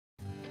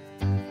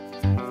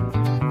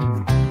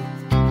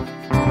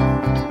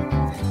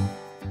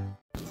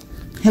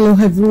Hello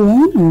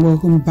everyone, and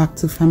welcome back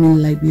to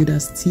Family Life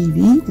Builders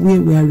TV, where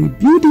we are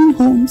rebuilding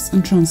homes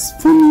and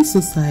transforming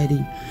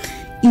society.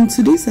 In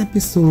today's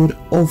episode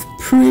of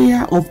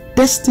Prayer of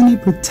Destiny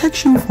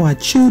Protection for Our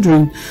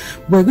Children,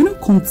 we're going to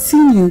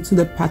continue to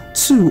the part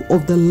 2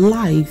 of the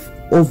life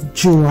of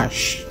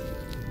Joash.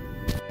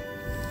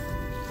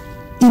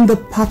 In the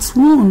part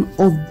 1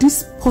 of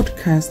this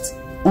podcast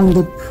on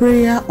the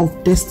Prayer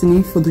of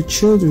Destiny for the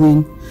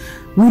Children,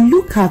 we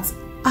look at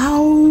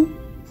how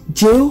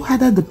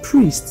Jehoiada the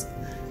priest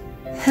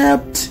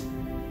helped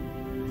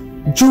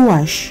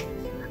Joash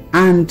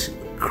and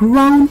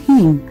crowned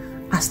him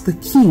as the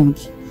king.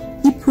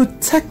 He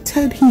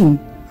protected him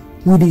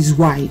with his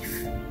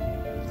wife,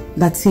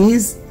 that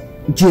is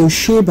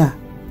Jehosheba,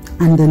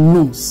 and the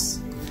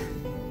nurse.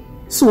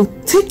 So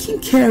taking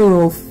care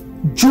of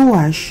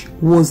Joash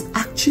was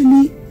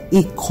actually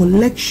a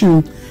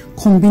combination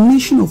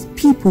of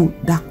people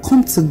that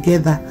come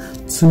together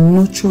to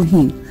nurture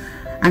him.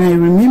 And I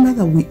remember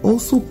that we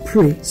also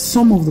pray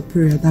some of the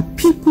prayer that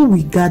people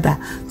will gather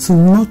to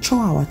nurture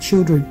our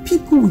children.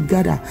 People will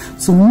gather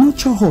to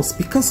nurture us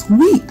because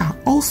we are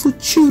also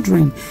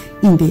children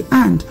in the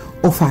hand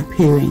of our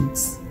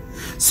parents.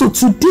 So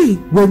today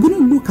we're going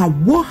to look at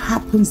what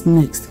happens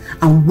next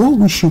and what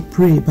we should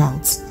pray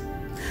about.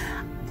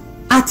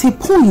 At a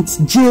point,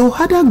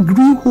 Jehoiada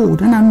grew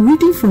old, and I'm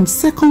reading from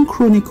 2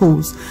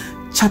 Chronicles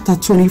chapter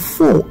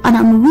 24, and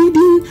I'm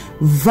reading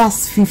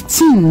verse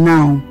 15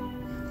 now.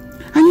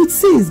 And it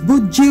says,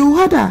 but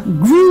Jehoiada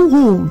grew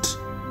old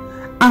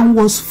and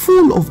was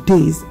full of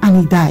days,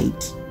 and he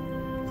died.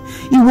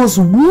 He was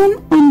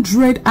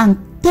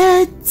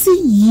 130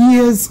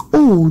 years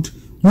old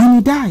when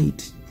he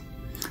died.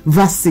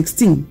 Verse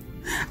 16,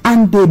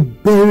 and they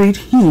buried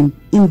him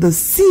in the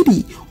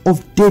city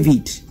of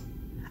David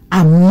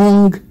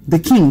among the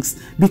kings,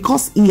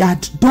 because he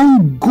had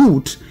done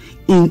good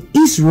in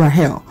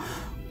Israel,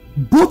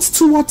 both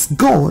towards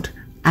God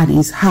and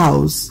his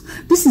house.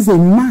 This is a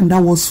man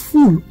that was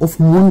full of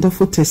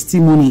wonderful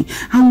testimony.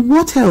 And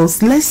what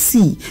else? Let's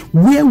see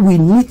where we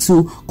need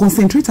to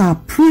concentrate our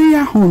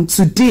prayer on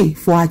today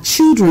for our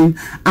children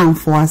and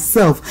for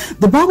ourselves.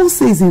 The Bible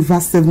says in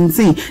verse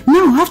 17,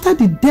 now after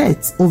the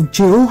death of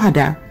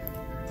Jehoiada,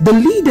 the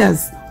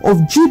leaders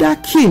of Judah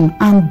came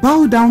and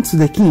bowed down to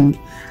the king,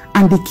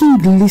 and the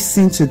king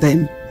listened to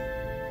them.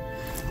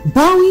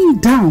 Bowing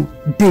down,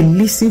 they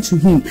listened to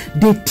him.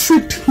 They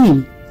tricked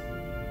him.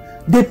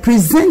 They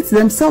present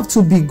themselves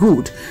to be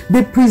good.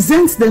 They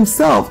present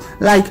themselves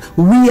like,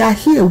 we are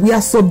here, we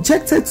are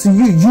subjected to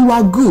you, you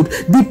are good.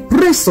 The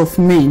praise of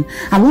men.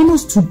 I want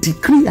us to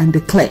decree and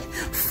declare,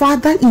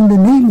 Father, in the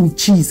name of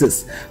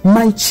Jesus,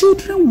 my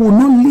children will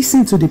not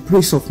listen to the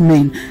praise of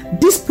men.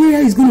 This prayer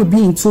is going to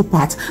be in 2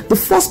 parts. The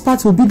first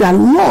part will be that,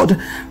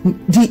 Lord,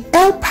 the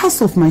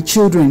helpers of my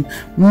children,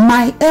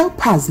 my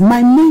helpers,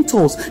 my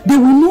mentors, they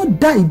will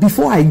not die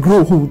before I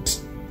grow old.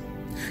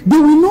 They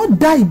will not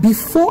die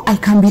before I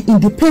can be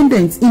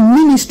independent in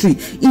ministry,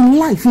 in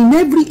life, in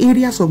every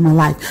areas of my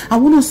life. I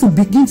want us to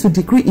begin to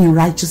decree in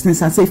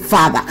righteousness and say,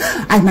 Father,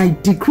 and I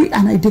decree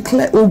and I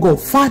declare, oh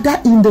God, Father,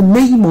 in the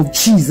name of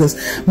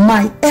Jesus,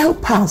 my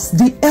helpers,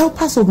 the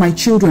helpers of my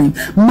children,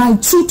 my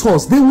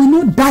tutors, they will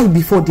not die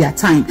before their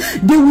time.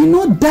 They will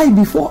not die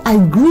before I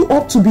grew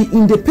up to be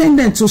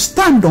independent, to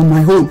stand on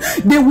my own.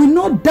 They will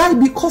not die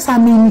because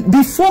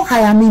before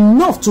I am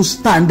enough to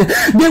stand.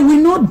 They will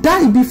not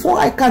die before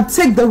I can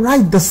take the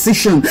right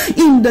decision,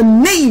 in the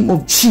name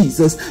of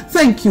Jesus.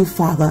 Thank you,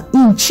 Father.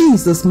 In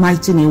Jesus'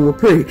 mighty name we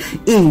pray.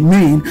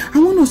 Amen. I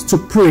want us to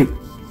pray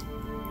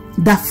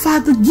that,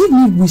 Father, give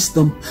me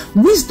wisdom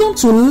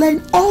to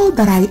learn all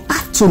that I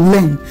have to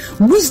learn,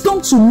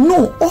 wisdom to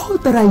know all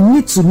that I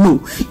need to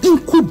know.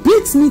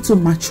 Incubate me to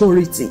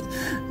maturity,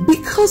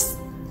 because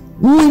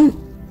when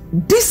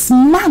this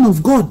man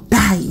of God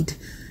died,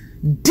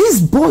 this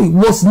boy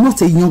was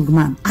not a young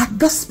man at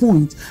this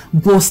point,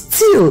 but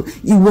still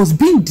he was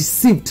being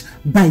deceived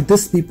by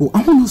these people.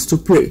 I want us to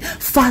pray,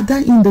 Father,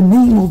 in the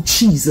name of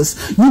Jesus,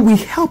 you will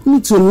help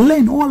me to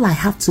learn all I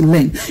have to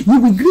learn. You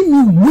will give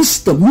me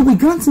wisdom. You will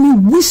grant me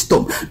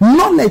wisdom,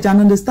 knowledge, and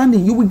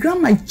understanding. You will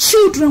grant my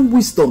children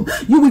wisdom.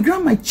 You will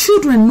grant my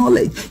children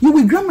knowledge. You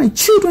will grant my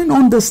children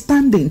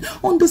understanding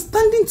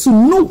to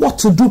know what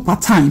to do per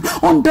time,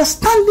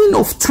 understanding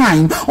of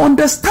time,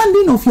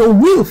 understanding of your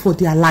will for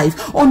their life,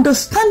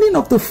 understanding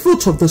of the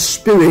fruit of the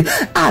Spirit.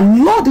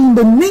 And Lord, in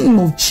the name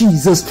of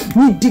Jesus,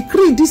 we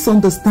decree this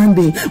understanding.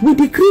 We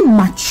decree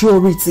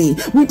maturity.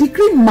 We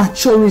decree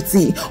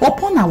maturity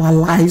upon our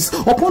lives,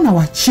 upon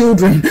our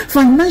children,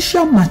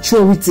 financial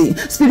maturity,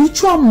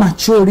 spiritual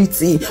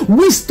maturity,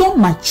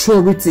 wisdom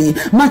maturity,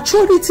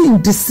 maturity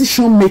in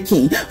decision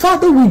making.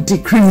 Father, we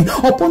decree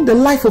upon the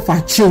life of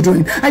our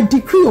children. I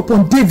decree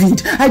upon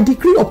David. I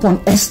decree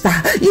upon Esther.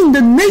 In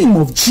the name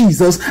of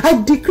Jesus,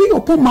 I decree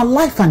upon my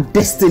life and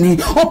destiny,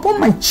 upon upon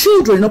my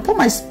children, upon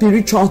my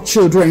spiritual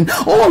children.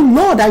 Oh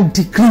Lord, I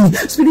decree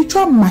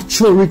spiritual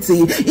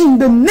maturity in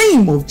the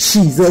name of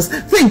Jesus.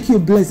 Thank you,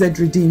 blessed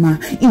Redeemer.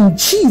 In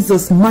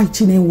Jesus'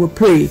 mighty name we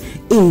pray.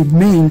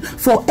 Amen.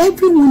 For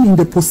everyone in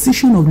the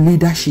position of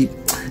leadership,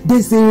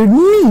 there's a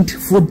need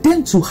for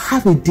them to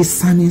have a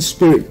discerning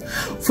spirit.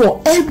 For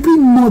every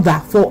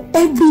mother, for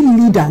every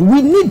leader,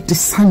 we need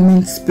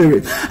discernment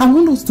spirit. I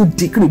want us to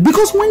decree,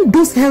 because when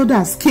those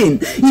elders came,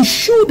 he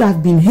should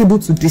have been able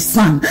to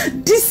discern.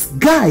 This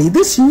guy,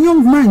 this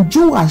young man,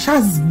 Joash,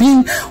 has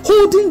been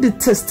holding the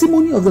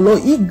testimony of the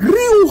Lord. He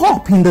grew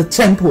up in the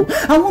temple.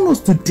 I want us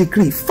to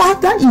decree,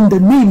 Father, in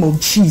the name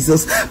of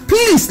Jesus,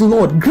 please,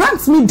 Lord,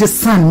 grant me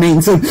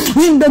discernment.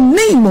 In the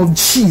name of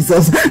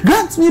Jesus,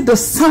 grant me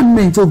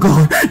discernment, oh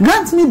God.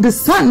 Grant me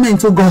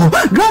discernment, oh God.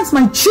 Grant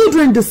my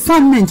children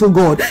discernment, oh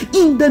God.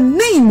 In the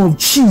name of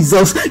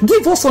Jesus,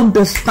 give us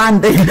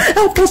understanding.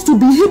 Help us to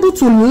be able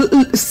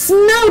to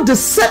smell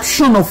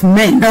deception of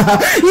men,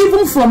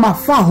 even from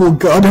afar, oh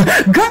God.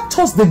 Grant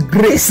us the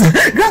grace.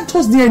 Grant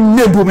us the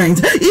enablement.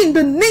 In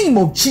the name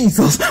of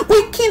Jesus,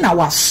 quicken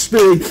our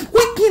spirit,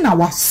 quicken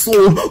our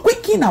soul,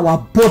 quicken our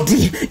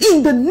body.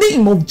 In the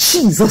name of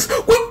Jesus,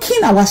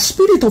 quicken our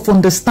spirit of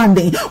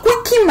understanding,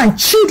 quicken my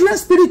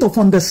children's spirit of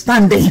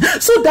understanding,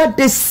 so that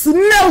they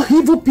smell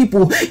evil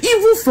people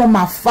even from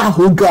afar,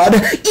 oh God.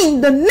 In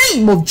the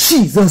name of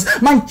Jesus,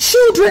 my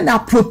children are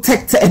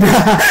protected.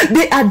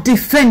 They are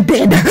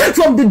defended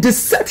from the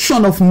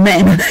deception of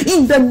men.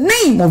 In the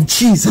name of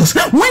Jesus,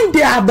 when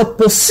they are the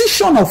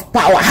position of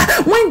power,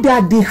 when they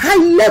are the high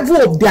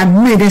level of their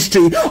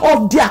ministry,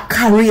 of their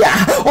career,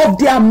 of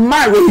their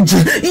marriage,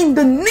 in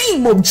the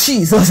name of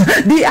Jesus,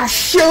 they are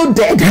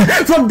shielded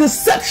from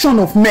deception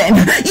of men.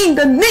 In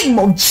the name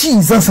of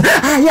Jesus,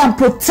 I am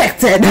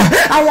protected.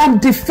 I am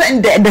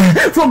defended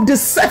from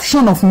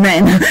deception of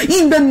men.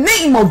 In the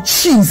name of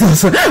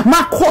Jesus, I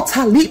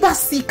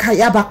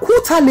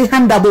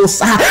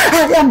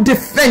am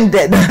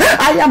defended.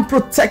 I am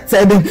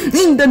protected.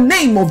 In the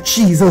name of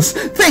Jesus.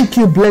 Thank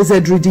you,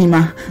 blessed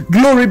Redeemer.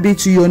 Glory be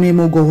to your name,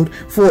 O God.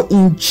 For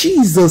in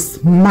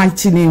Jesus'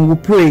 mighty name we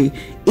pray.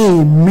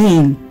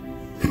 Amen.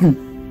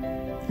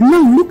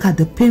 Now look at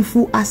the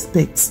painful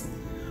aspects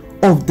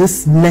of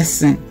this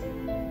lesson.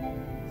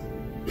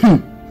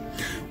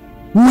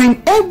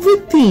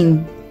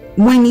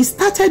 When he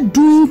started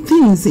doing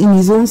things in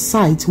his own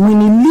sight,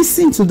 when he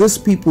listened to those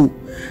people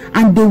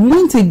and they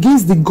went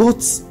against the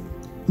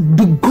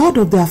God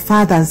of their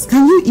fathers,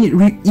 can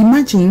you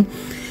imagine?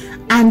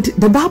 And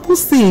the Bible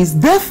says,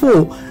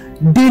 therefore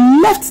they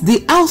left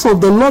the house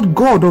of the Lord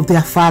God of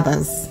their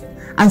fathers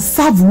and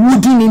served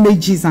wooden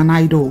images and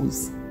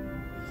idols,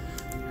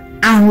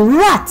 and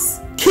wrath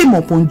came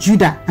upon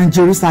Judah and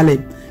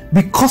Jerusalem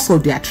because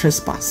of their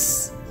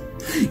trespass.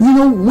 You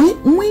know,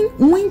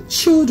 when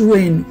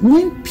children,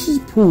 when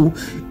people,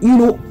 you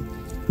know,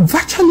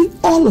 virtually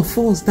all of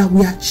us that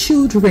we are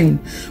children,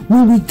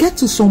 when we get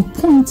to some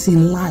point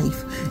in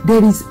life,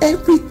 there is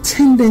every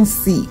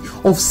tendency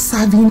of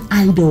serving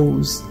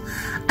idols.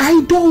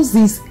 Idols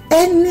is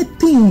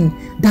anything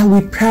that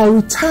we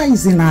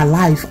prioritize in our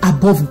life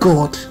above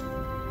God.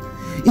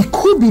 It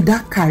could be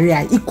that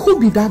career, it could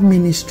be that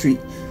ministry,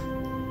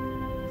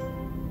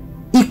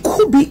 it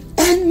could be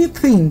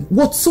anything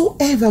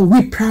whatsoever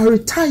we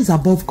prioritize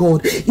above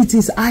God. It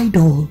is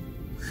idol.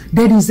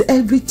 There is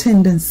every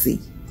tendency.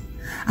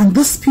 And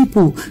those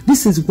people,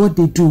 this is what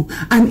they do,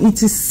 and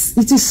it is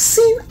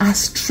seen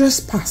as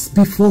trespass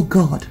before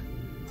God.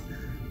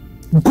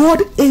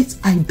 God hates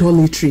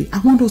idolatry. I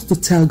want us to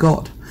tell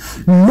God,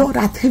 Lord,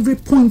 at every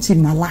point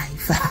in my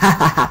life,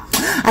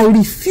 I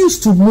refuse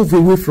to move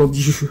away from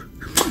you.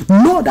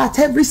 Lord, at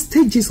every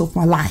stages of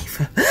my life,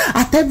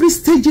 at every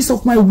stages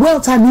of my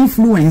wealth and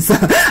influence,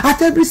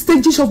 at every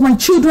stages of my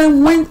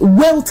children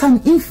wealth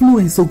and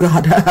influence, oh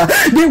God,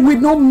 they will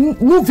not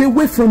move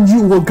away from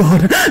you, oh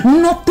God.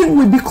 Nothing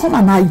will become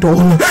an idol.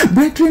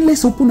 Brethren,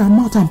 let's open our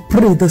mouth and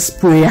pray this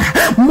prayer.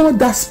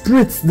 Mothers,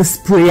 pray this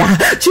prayer.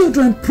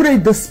 Children, pray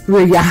this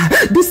prayer.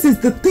 This is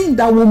the thing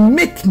that will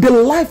make the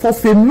life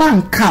of a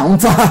man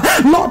count.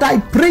 Lord, I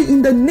pray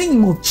in the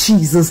name of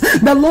Jesus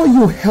that, Lord,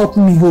 you help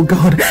me, oh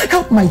God.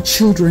 Help my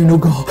children, oh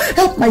God.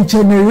 Help my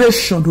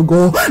generation, oh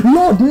God.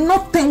 Lord,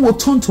 nothing will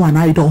turn to an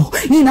idol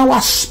in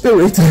our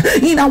spirit,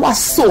 in our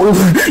soul,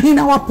 in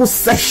our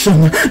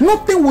possession.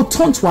 Nothing will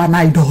turn to an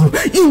idol.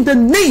 In the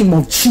name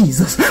of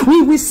Jesus,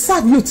 we will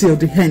serve you till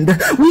the end.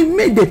 We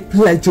made a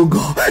pledge, oh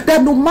God,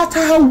 that no matter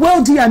how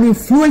wealthy and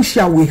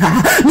influential we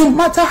are, no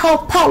matter how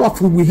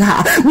powerful we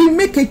are, we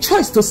make a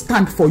choice to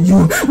stand for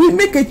you. We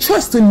make a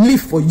choice to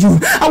live for you.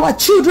 Our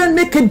children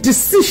make a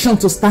decision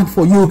to stand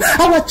for you.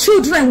 Our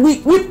children,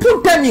 we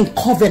put them them in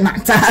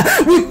covenant.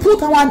 We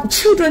put our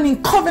children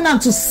in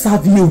covenant to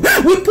serve you.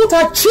 We put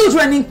our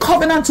children in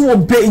covenant to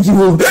obey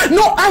you.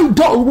 No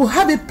idol will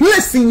have a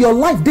place in your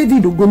life,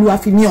 David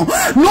Ogoluafimion.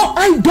 No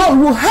idol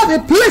will have a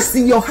place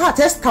in your heart,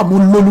 Esther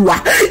Mololua.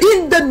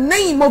 In the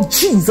name of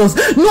Jesus,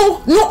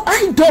 no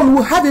idol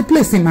will have a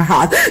place in my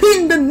heart.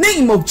 In the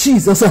name of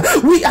Jesus,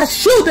 we are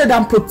shielded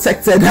and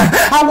protected.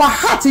 Our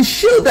heart is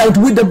shielded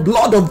with the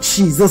blood of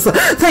Jesus.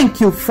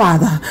 Thank you,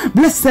 Father.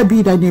 Blessed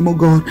be thy name, O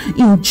God.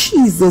 In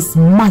Jesus'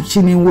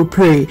 mighty name we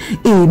pray.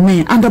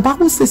 Amen. And the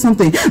Bible says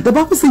something. The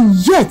Bible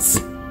says, yet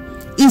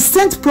he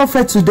sent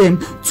prophet to them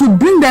to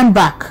bring them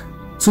back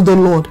to the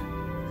Lord,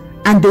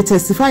 and they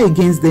testify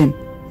against them,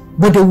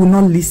 but they will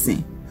not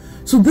listen.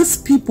 So these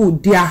people,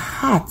 their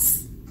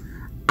hearts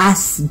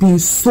has been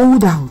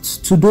sold out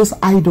to those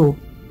idols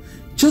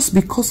just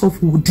because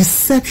of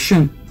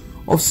deception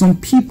of some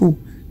people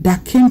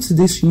that came to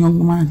this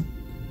young man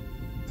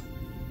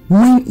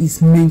when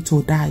his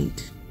mentor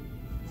died.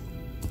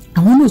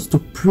 I want us to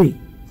pray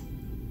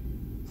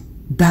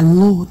that,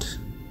 Lord,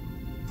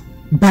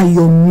 by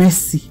your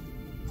mercy,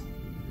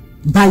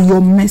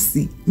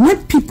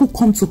 when people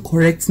come to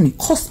correct me,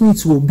 cause me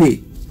to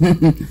obey.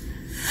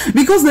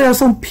 Because there are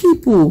some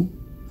people,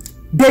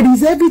 there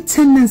is every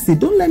tendency,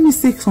 don't let me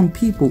say some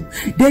people,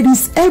 there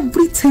is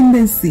every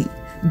tendency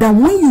that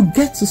when you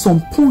get to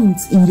some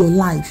points in your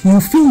life, you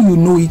feel you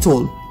know it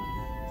all.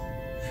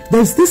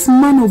 There's this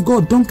man of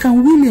God,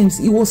 Duncan Williams.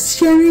 He was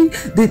sharing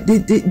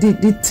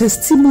the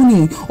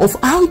testimony of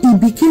how he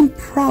became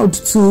proud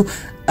to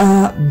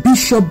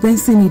Bishop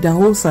Benson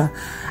Idahosa.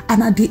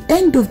 And at the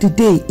end of the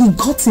day, he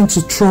got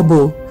into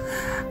trouble.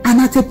 And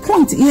at a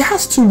point, he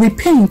has to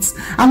repent.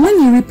 And when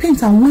he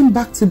repented and went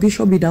back to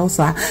Bishop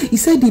Idahosa, he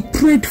said he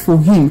prayed for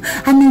him.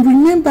 And he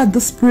remembered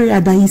this prayer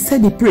that he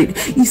said he prayed.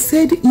 He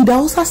said,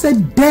 Idahosa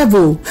said,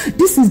 devil,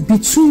 this is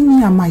between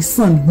me and my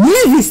son.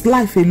 Leave his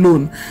life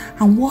alone.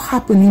 And what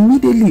happened?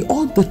 Immediately,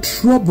 all the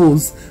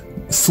troubles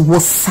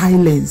was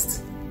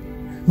silenced.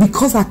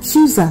 Because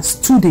accusers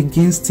stood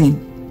against him.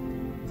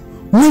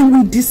 When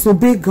we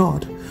disobey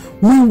God,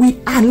 when we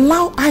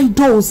allow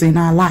idols in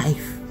our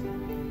life,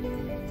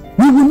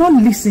 we will not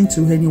listen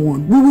to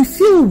anyone. We will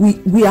feel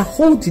we are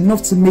old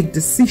enough to make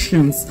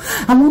decisions.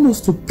 I want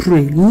us to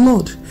pray,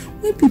 Lord,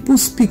 when people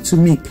speak to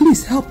me,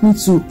 please help me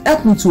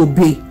to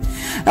obey.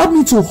 Help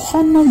me to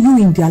honor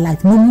you in their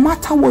life, no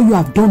matter what you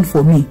have done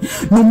for me,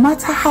 no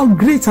matter how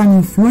great and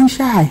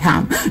influential I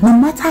am, no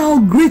matter how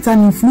great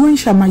and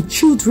influential my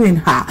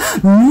children are.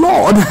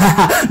 Lord,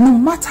 no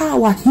matter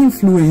our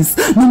influence,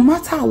 no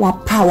matter our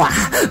power,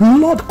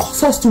 Lord,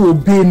 cause us to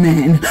obey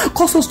men,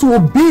 cause us to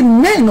obey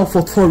men of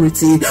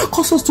authority,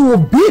 cause us to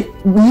obey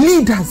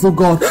leaders, oh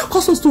God,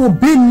 cause us to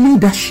obey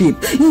leadership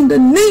in the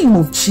name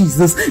of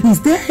Jesus.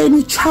 Is there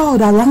any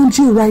child around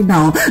you right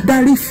now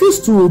that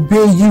refuses to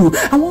obey you?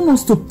 I want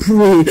us to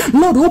pray,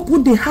 Lord,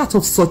 open the heart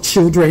of such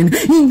children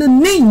in the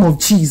name of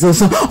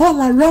Jesus. All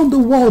around the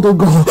world, oh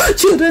God,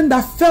 children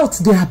that felt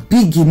they are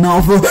big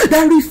enough,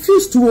 that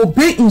refuse to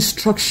obey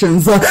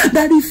instructions,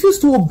 that refuse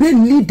to obey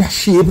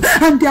leadership,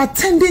 and they are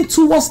tending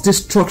towards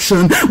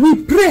destruction.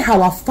 We pray,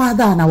 our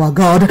Father and our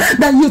God,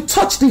 that you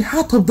touch the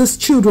heart of these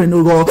children,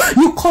 oh God.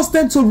 You cause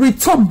them to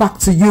return back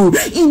to you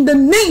in the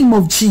name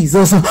of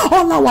Jesus.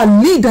 All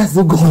our leaders,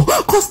 oh God,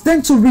 cause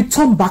them to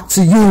return back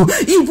to you.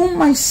 Even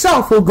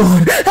myself, oh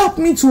God, help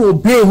me to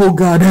obey, oh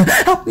God.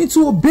 Help me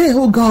to obey,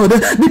 oh God,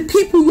 the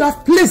people you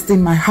have placed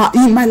in my heart,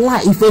 in my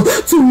life,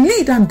 to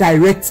lead and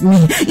direct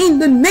me in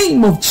the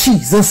name of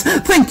Jesus.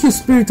 Thank you,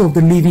 Spirit of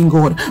the living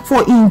God,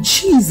 for in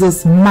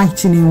Jesus'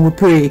 mighty name we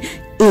pray.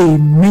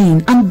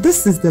 Amen. And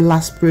this is the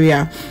last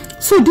prayer.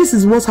 So this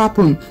is what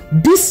happened.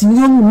 This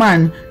young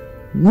man,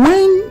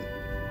 when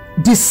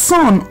the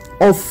son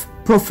of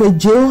Prophet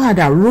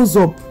Jehoiada rose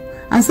up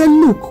and said,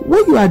 look,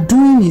 what you are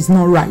doing is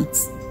not right.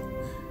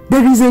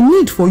 There is a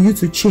need for you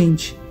to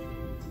change.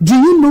 Do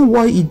you know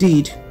what he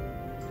did?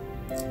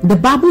 The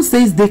Bible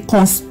says they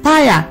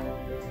conspire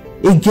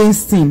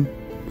against him.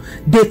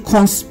 They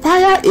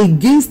conspire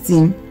against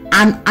him,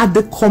 and at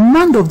the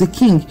command of the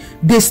king,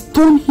 they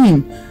stoned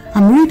him.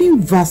 I'm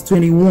reading verse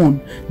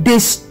 21. They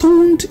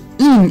stoned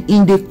him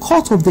in the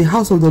court of the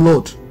house of the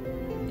Lord.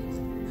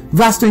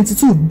 Verse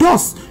 22.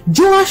 Thus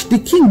Joash the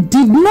king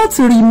did not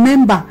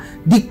remember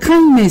the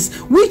kindness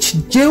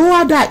which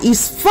Jehoiada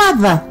his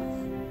father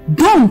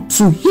done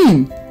to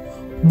him,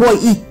 but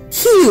he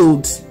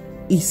killed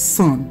his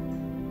son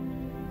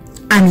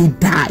and he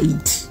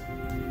died.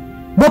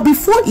 But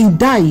before he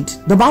died,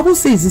 the Bible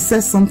says, he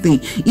says something.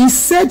 He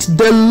said,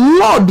 the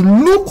Lord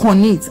look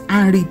on it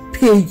and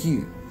repay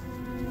you.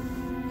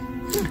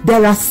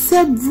 There are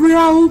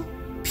several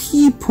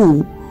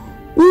people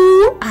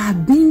who are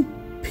being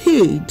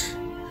paid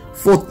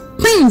for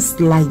things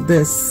like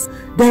this.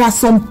 There are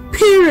some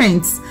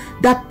parents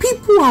that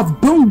people have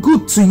done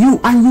good to you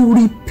and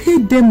you repay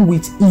them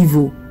with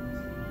evil.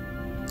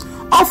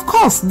 Of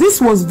course, this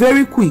was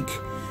very quick,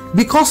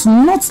 because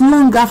not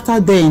long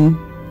after then,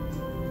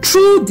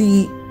 through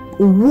the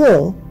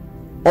war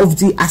of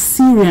the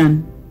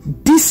Assyrian,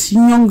 this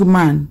young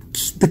man,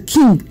 the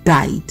king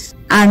died.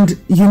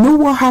 And you know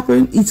what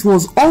happened? It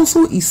was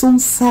also his own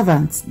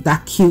servant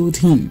that killed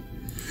him.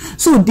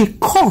 So the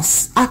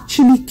curse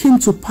actually came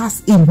to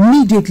pass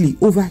immediately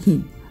over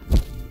him.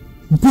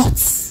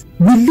 But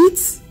will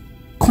it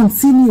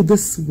continue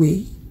this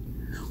way?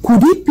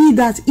 Could it be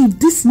that if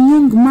this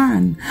young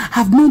man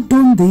have not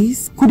done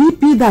this, could it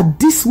be that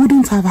this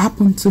wouldn't have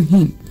happened to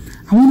him?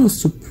 I want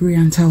us to pray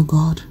and tell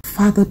God,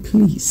 Father,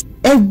 please,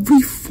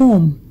 every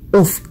form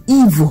of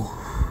evil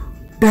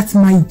that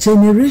my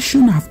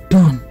generation have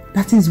done,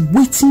 that is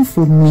waiting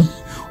for me,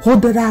 or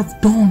that I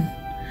have done,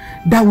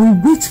 that will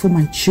wait for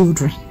my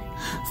children,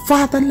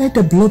 Father, let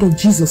the blood of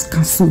Jesus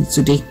cancel it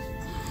today.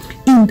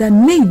 In the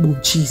name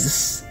of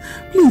Jesus,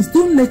 please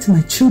don't let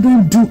my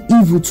children do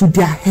evil to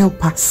their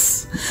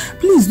helpers.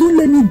 Please don't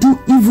let me do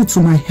evil to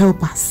my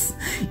helpers.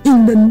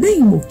 In the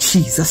name of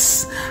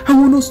Jesus, I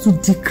want us to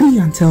decree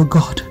and tell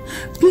God,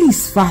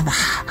 please, Father,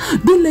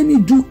 don't let me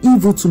do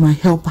evil to my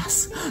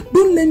helpers.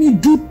 Don't let me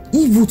do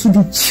evil to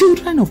the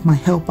children of my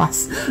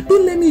helpers.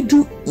 Don't let me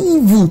do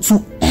evil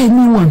to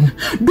anyone.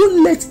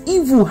 Don't let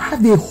evil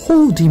have a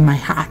hold in my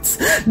heart.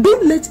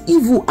 Don't let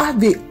evil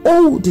have a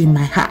hold in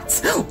my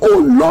heart.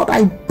 Oh Lord,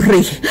 I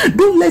pray,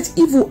 don't let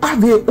evil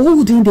have a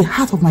hold in the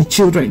heart of my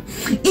children.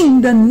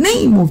 In the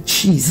name of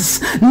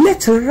Jesus,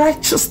 let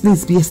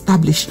righteousness be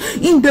established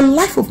in the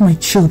life of my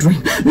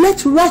children.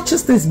 Let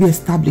righteousness be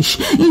established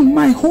in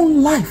my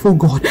own life, oh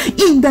God,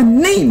 in the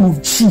name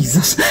of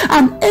Jesus.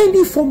 And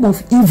any form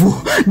of evil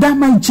that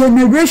my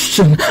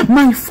generation,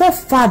 my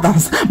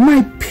forefathers,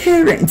 my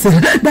parents,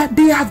 that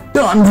they have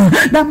done,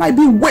 that might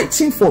be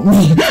waiting for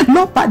me,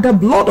 Lord, by the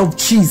blood of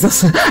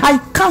Jesus, I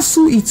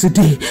cancel it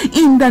today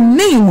in the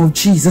name of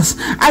Jesus.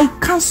 I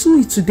cancel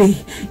it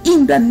today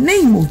in the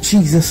name of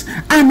Jesus,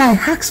 and I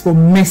ask for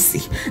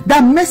mercy,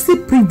 that mercy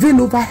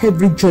prevail over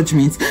every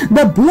judgment.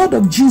 The blood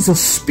of Jesus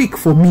speak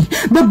for me.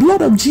 The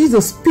blood of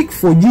Jesus speak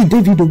for you,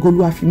 David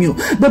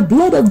Ogoluwafimio. The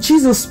blood of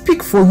Jesus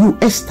speak for you,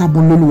 Esther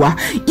Bololua.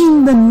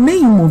 In the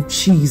name of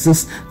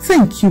Jesus,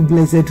 thank you,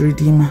 blessed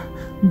Redeemer.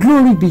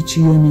 Glory be to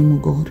your name, O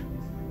God.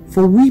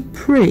 For we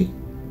pray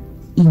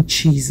in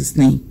Jesus'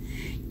 name.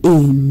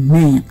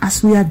 Amen.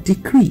 As we have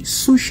decreed,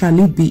 so shall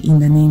it be in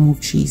the name of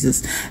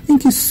Jesus.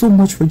 Thank you so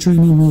much for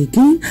joining me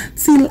again.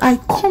 Till I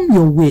come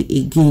your way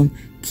again,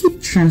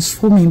 keep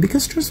transforming,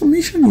 because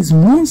transformation is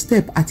one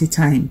step at a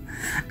time.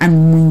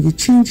 And when you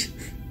change,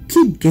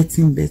 keep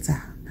getting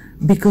better,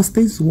 because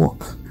things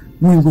work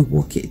when we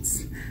work it.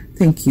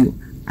 Thank you,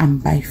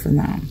 and bye for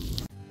now.